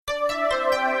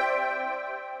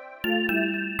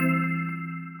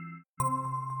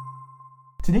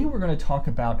Today we're going to talk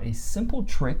about a simple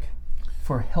trick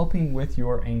for helping with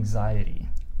your anxiety.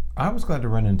 I was glad to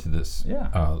run into this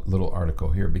little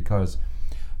article here because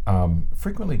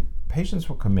frequently patients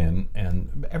will come in,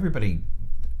 and everybody,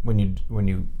 when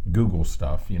you Google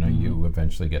stuff, you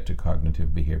eventually get to cognitive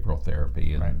behavioral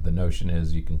therapy, and the notion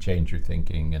is you can change your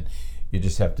thinking, and you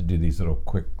just have to do these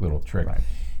quick little tricks. Right.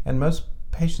 And most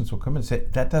patients will come in and say,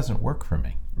 that doesn't work for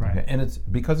me. Right. Okay? And it's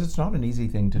because it's not an easy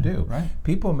thing to do. Right.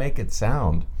 People make it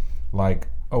sound like,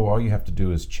 oh, all you have to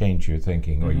do is change your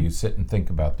thinking, or you sit and think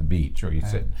about the beach, or you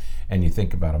sit and you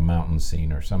think about a mountain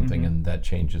scene or something, and that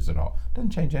changes it all.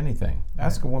 Doesn't change anything.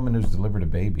 Ask a woman who's delivered a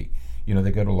baby.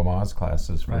 They go to Lamaze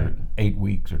classes for 8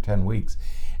 weeks or 10 weeks,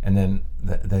 and then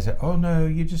they say, oh no,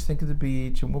 you just think of the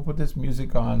beach, and we'll put this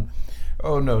music on.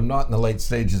 Oh no, not in the late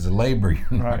stages of labor.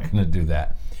 You're not going to do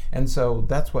that. And so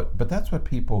that's what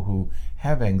people who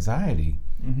have anxiety,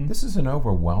 this is an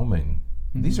overwhelming.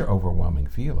 These are overwhelming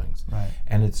feelings,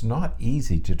 and it's not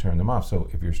easy to turn them off. So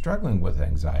if you're struggling with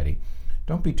anxiety,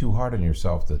 don't be too hard on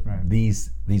yourself that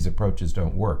these approaches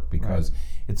don't work, because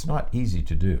it's not easy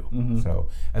to do. So,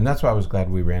 and that's why I was glad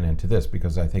we ran into this,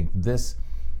 because I think this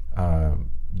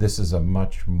is a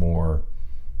much more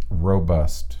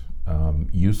robust,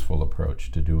 useful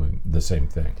approach to doing the same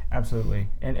thing. Absolutely,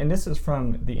 and this is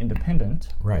from The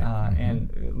Independent, right?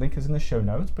 And link is in the show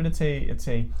notes. But it's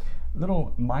a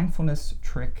little mindfulness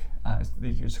trick.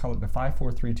 They just call it the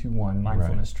 5-4-3-2-1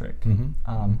 mindfulness trick.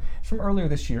 It's from earlier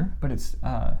this year, but it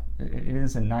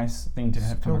is a nice thing to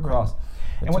have come across.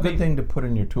 It's a good thing to put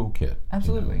in your toolkit.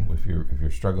 Absolutely. If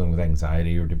you're struggling with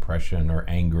anxiety or depression or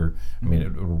anger, I mean,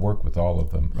 it will work with all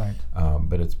of them. Right.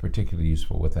 But it's particularly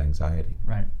useful with anxiety.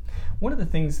 Right. One of the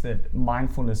things that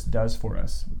mindfulness does for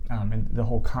us, and the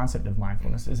whole concept of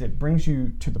mindfulness, is it brings you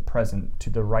to the present, to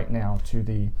the right now, to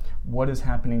the what is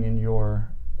happening in your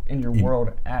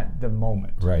world at the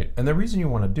moment. Right. And the reason you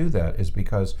want to do that is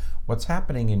because what's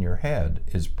happening in your head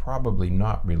is probably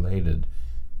not related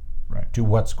to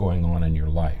what's going on in your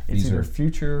life. It's either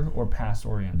future or past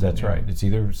oriented. That's right. It's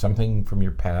either something from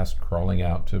your past crawling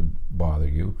out to bother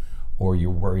you, or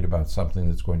you're worried about something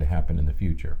that's going to happen in the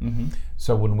future.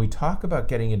 So when we talk about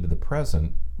getting into the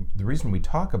present, the reason we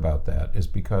talk about that is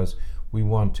because we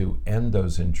want to end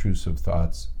those intrusive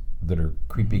thoughts that are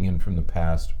creeping in from the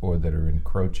past or that are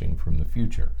encroaching from the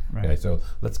future. Right. Okay, so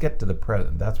let's get to the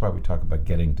present. That's why we talk about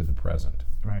getting to the present.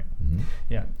 Right.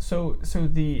 Yeah. So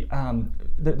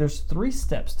there's 3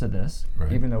 steps to this,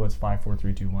 even though it's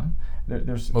 5-4-3-2-1.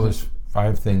 There's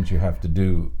 5 things you have to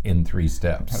do in 3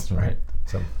 steps. That's right.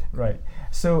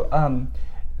 So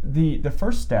the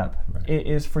first step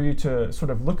is for you to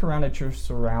sort of look around at your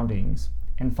surroundings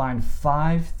and find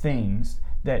 5 things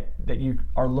that you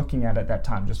are looking at that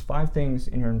time. Just 5 things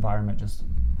in your environment, just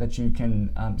that you can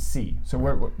see. So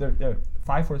the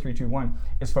 5-4-3-2-1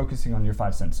 is focusing on your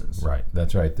 5 senses. Right.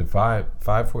 That's right. The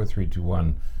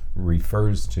 5-4-3-2-1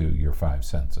 refers to your 5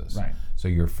 senses. Right. So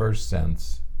your first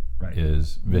sense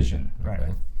is vision. Right.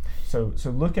 Okay? So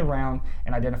look around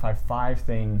and identify 5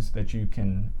 things that you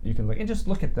can look, and just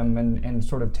look at them and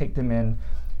sort of take them in.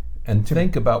 And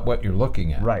think about what you're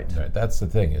looking at. Right. That's the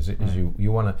thing. Is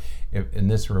you want to. In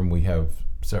this room we have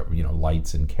several,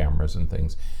 lights and cameras and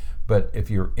things, but if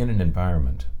you're in an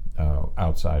environment,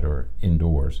 outside or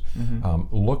indoors,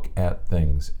 look at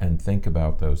things and think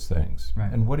about those things.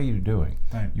 Right. And what are you doing?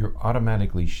 Right. You're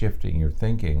automatically shifting your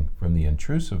thinking from the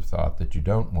intrusive thought that you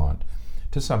don't want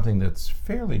to something that's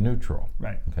fairly neutral.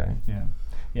 Right. Okay.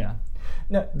 Yeah.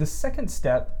 Now the second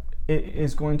step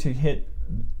is going to hit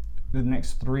the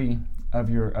next 3 of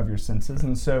your senses,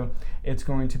 and so it's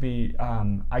going to be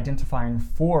identifying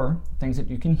 4 things that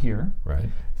you can hear,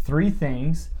 3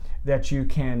 things that you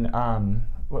can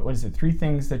what is it? 3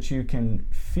 things that you can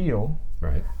feel,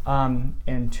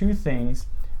 and 2 things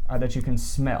that you can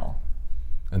smell,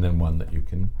 and then 1 that you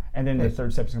can. And then taste. The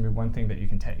third step is going to be 1 thing that you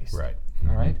can taste. Right.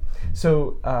 All right.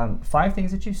 So 5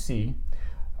 things that you see,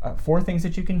 4 things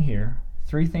that you can hear,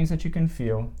 3 things that you can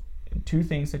feel, 2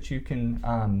 things that you can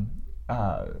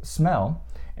smell,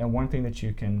 and 1 thing that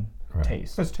you can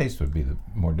taste. Because taste would be the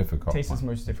more difficult. Taste is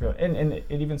most difficult, and it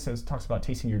even talks about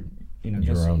tasting your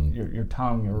your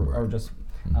tongue or just.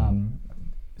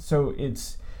 So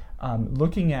it's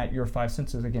looking at your 5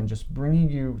 senses again, just bringing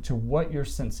you to what you're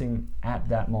sensing at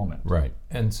that moment. Right,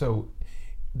 and so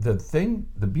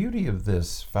the beauty of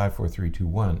this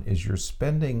 5-4-3-2-1 is you're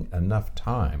spending enough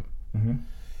time.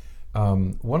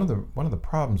 One of the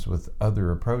problems with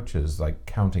other approaches, like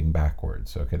counting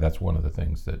backwards, okay, that's one of the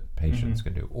things that patients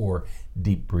can do, or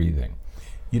deep breathing,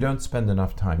 you don't spend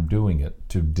enough time doing it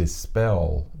to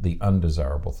dispel the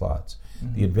undesirable thoughts.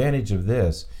 Mm-hmm. The advantage of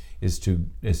this is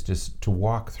just to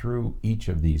walk through each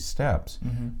of these steps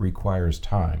requires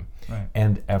time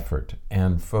and effort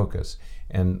and focus.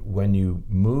 And when you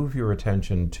move your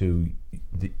attention to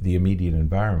the immediate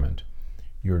environment,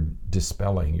 you're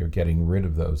dispelling, you're getting rid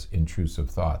of those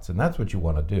intrusive thoughts. And that's what you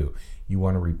want to do. You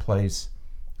want to replace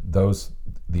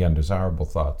the undesirable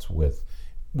thoughts with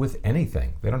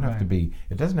anything. They don't have to be,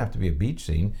 it doesn't have to be a beach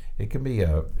scene. It can be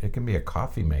a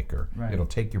coffee maker. It'll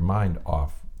take your mind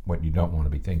off what you don't want to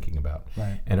be thinking about.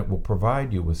 And it will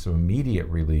provide you with some immediate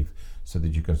relief so that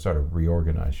you can sort of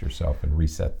reorganize yourself and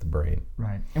reset the brain.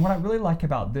 And what I really like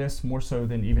about this, more so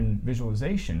than even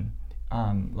visualization,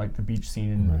 like the beach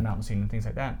scene and mountain scene and things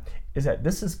like that, is that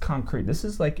this is concrete. This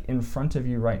is like in front of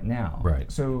you right now.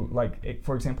 So like,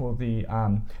 for example, the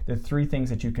 3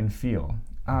 things that you can feel.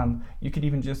 You could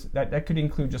even just, that could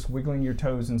include just wiggling your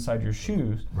toes inside your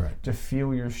shoes to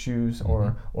feel your shoes,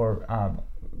 or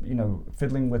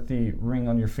fiddling with the ring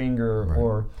on your finger,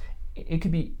 or it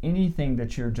could be anything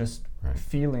that you're just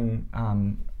feeling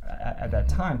at that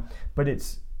time. But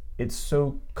it's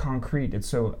so concrete, it's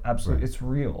so absolute, it's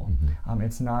real.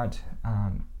 It's not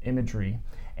imagery,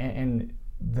 and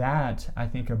that, I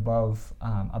think, above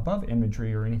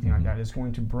imagery or anything like that, is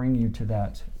going to bring you to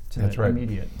that. That's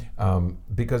immediate.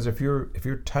 Because if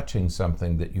you're touching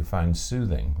something that you find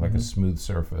soothing, like a smooth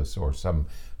surface or some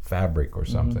fabric or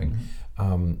something,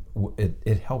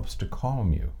 it helps to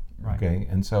calm you. Okay,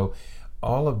 and so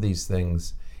all of these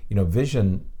things,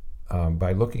 vision,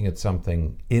 by looking at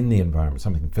something in the environment,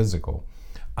 something physical.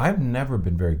 I've never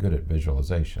been very good at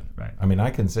visualization. I mean, I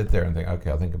can sit there and think,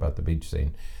 okay, I'll think about the beach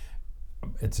scene.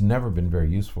 It's never been very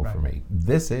useful for me.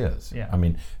 This is. I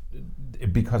mean,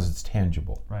 because it's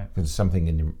tangible. It's something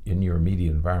in your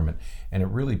immediate environment, and it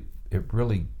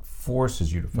really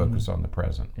forces you to focus on the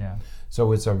present.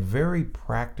 So it's a very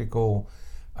practical,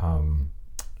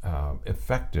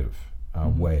 effective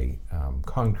way,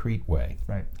 concrete way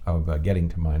of getting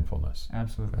to mindfulness.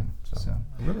 Absolutely. So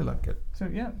I really like it. So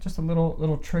yeah, just a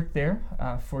little trick there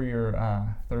for your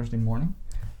Thursday morning.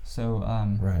 So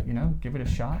give it a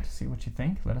shot, see what you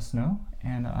think, let us know,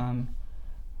 and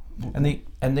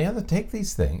the other, take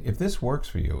these things. If this works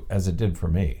for you, as it did for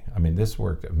me, I mean, this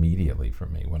worked immediately for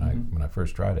me when I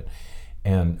first tried it,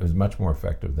 and it was much more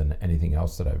effective than anything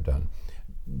else that I've done.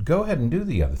 Go ahead and do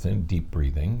the other thing, deep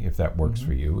breathing, if that works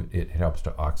for you. It helps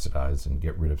to oxidize and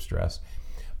get rid of stress.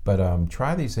 But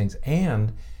try these things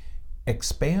and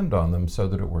expand on them so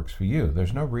that it works for you.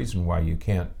 There's no reason why you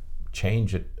can't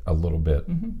change it a little bit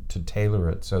to tailor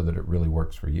it so that it really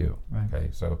works for you. Okay,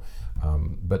 so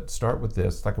but start with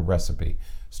this, like a recipe.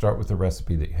 Start with the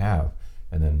recipe that you have,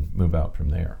 and then move out from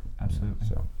there. Absolutely.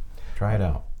 So try it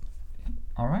out.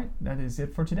 All right, that is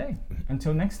it for today.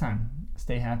 Until next time,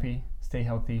 stay happy, stay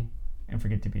healthy, and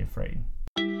forget to be afraid.